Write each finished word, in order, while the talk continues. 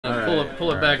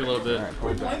pull it back a little bit. Are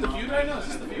we playing the feud right now? Is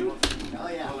this the feud? Oh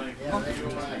yeah.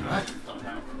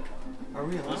 Are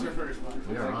we on?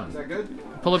 We are on. Is that good?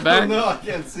 Pull it back. No, I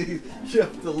can't see. You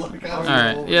have to look out.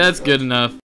 Alright, yeah, that's good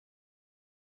enough.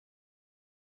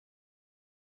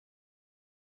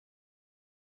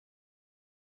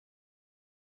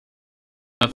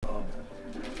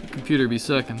 Computer be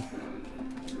sucking.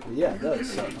 Yeah, it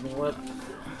does. I mean, what?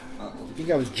 You think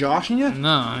I was joshing you? No,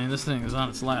 I mean this thing is on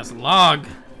its last log.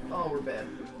 Oh, we're bad.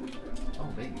 Oh,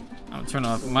 baby. I'm gonna turn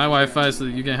off my Wi-Fi so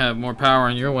that you can have more power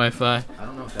on your Wi-Fi. I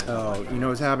don't know if that's. Oh, you know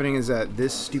what's happening is that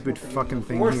this stupid fucking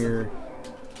thing here.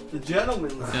 The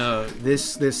gentleman.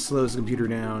 This slows the computer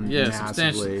down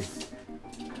massively.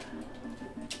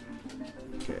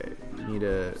 Okay, you need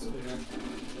a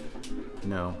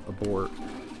abort.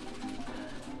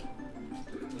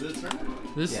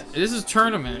 This is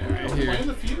tournament right here. Playing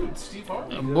the feud, Steve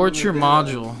Harvey. Abort your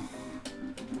module.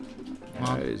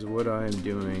 That is what I'm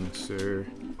doing, sir.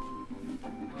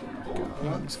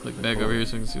 Let's click back over here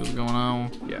so we can see what's going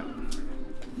on. Yeah.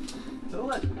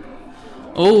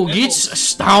 Oh, get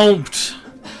stomped.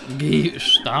 Get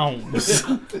stomped.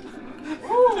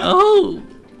 Oh.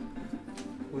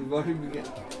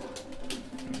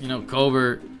 You know,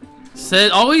 Colbert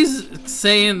said always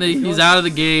saying that he's out of the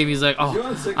game. He's like,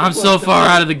 oh, I'm so far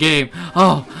out of the game.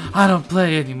 Oh, I don't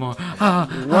play anymore.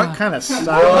 What kind of style?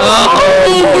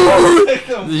 Oh,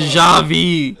 the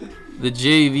Javi, the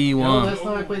JV one. Last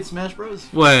time I played Smash Bros.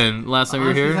 When? Last time you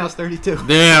were here? House 32.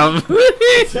 Damn.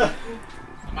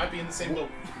 Might be in the same boat.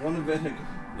 One event.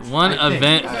 One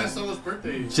event. Someone's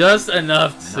birthday. Just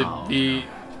enough to be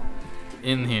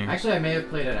in here. Actually, I may have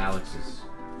played at Alex's.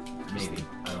 Maybe.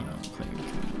 I don't know.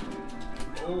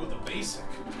 Oh, the basic.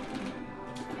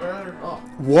 Oh.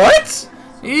 What?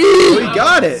 Eee. We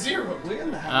got it. Zero.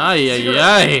 Ay, ay,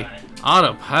 ay.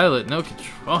 Autopilot, no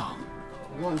control.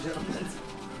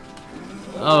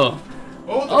 Oh.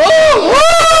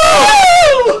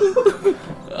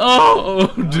 Oh,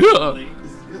 duh.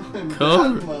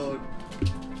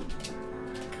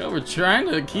 Cover trying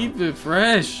to keep it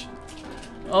fresh.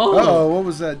 Oh, what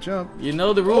was that jump? You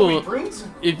know the rule.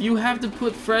 If you have to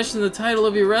put fresh in the title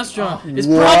of your restaurant, it's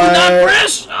What? probably not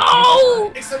fresh.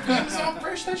 Oh! Except when it's all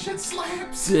fresh, that shit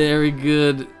slaps. Very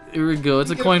good. Here we go.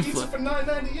 It's a coin Pizza flip. for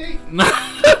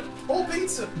 $9.98. Whole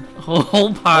pizza.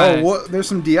 Whole pie. Oh, what? There's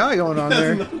some DI going on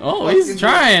there. Oh, he's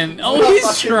trying. Oh,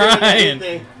 he's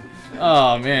trying.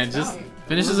 Oh man, just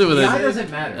finishes it with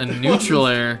a neutral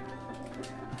air.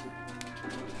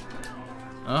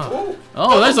 Oh,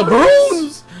 oh, there's a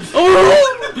bruise.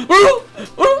 Oh,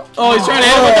 he's trying to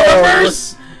hit him with the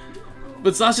reverse.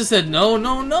 But Sasha said, no,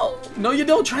 no, no. No, you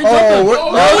don't. Try and jump him.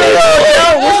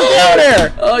 What's down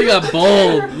there? Oh, you got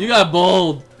bold. You got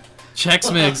bold.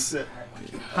 Chex Mix.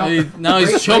 Now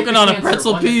he's choking on a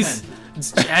pretzel piece.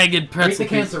 It's jagged pretzel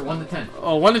piece. Rate the cancer, 1 to 10.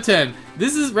 Oh, 1 to 10.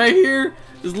 This is right here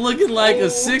is looking like a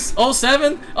 6. Oh,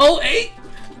 7. Oh, 8.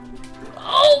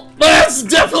 Oh, that's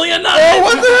definitely a 9. Oh,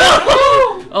 what the hell?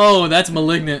 Oh, that's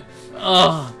malignant.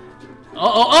 Oh,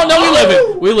 no, we live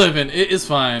it. We live in. It is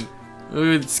fine.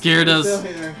 It scared us.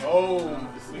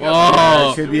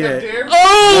 Oh, Could be it.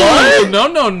 oh, no,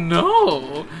 no,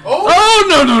 no. Oh,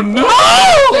 no, no, no.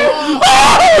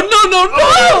 Oh, no, no, no.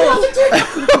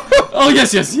 Oh,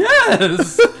 yes, yes,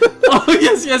 yes. Oh,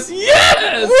 yes, yes,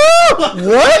 yes. What?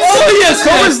 Oh, yes,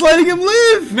 Someone's letting him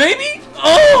live. Maybe?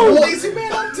 Oh. Lazy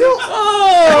man on tilt.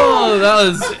 Oh, that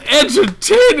was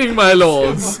entertaining, my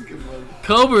lords.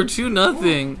 Cobra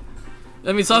 2-0.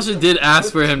 I mean, Sasha did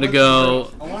ask for him to go.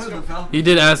 He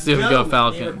did ask him to go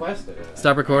Falcon.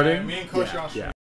 Stop recording? Me and Coach Josh. Yeah.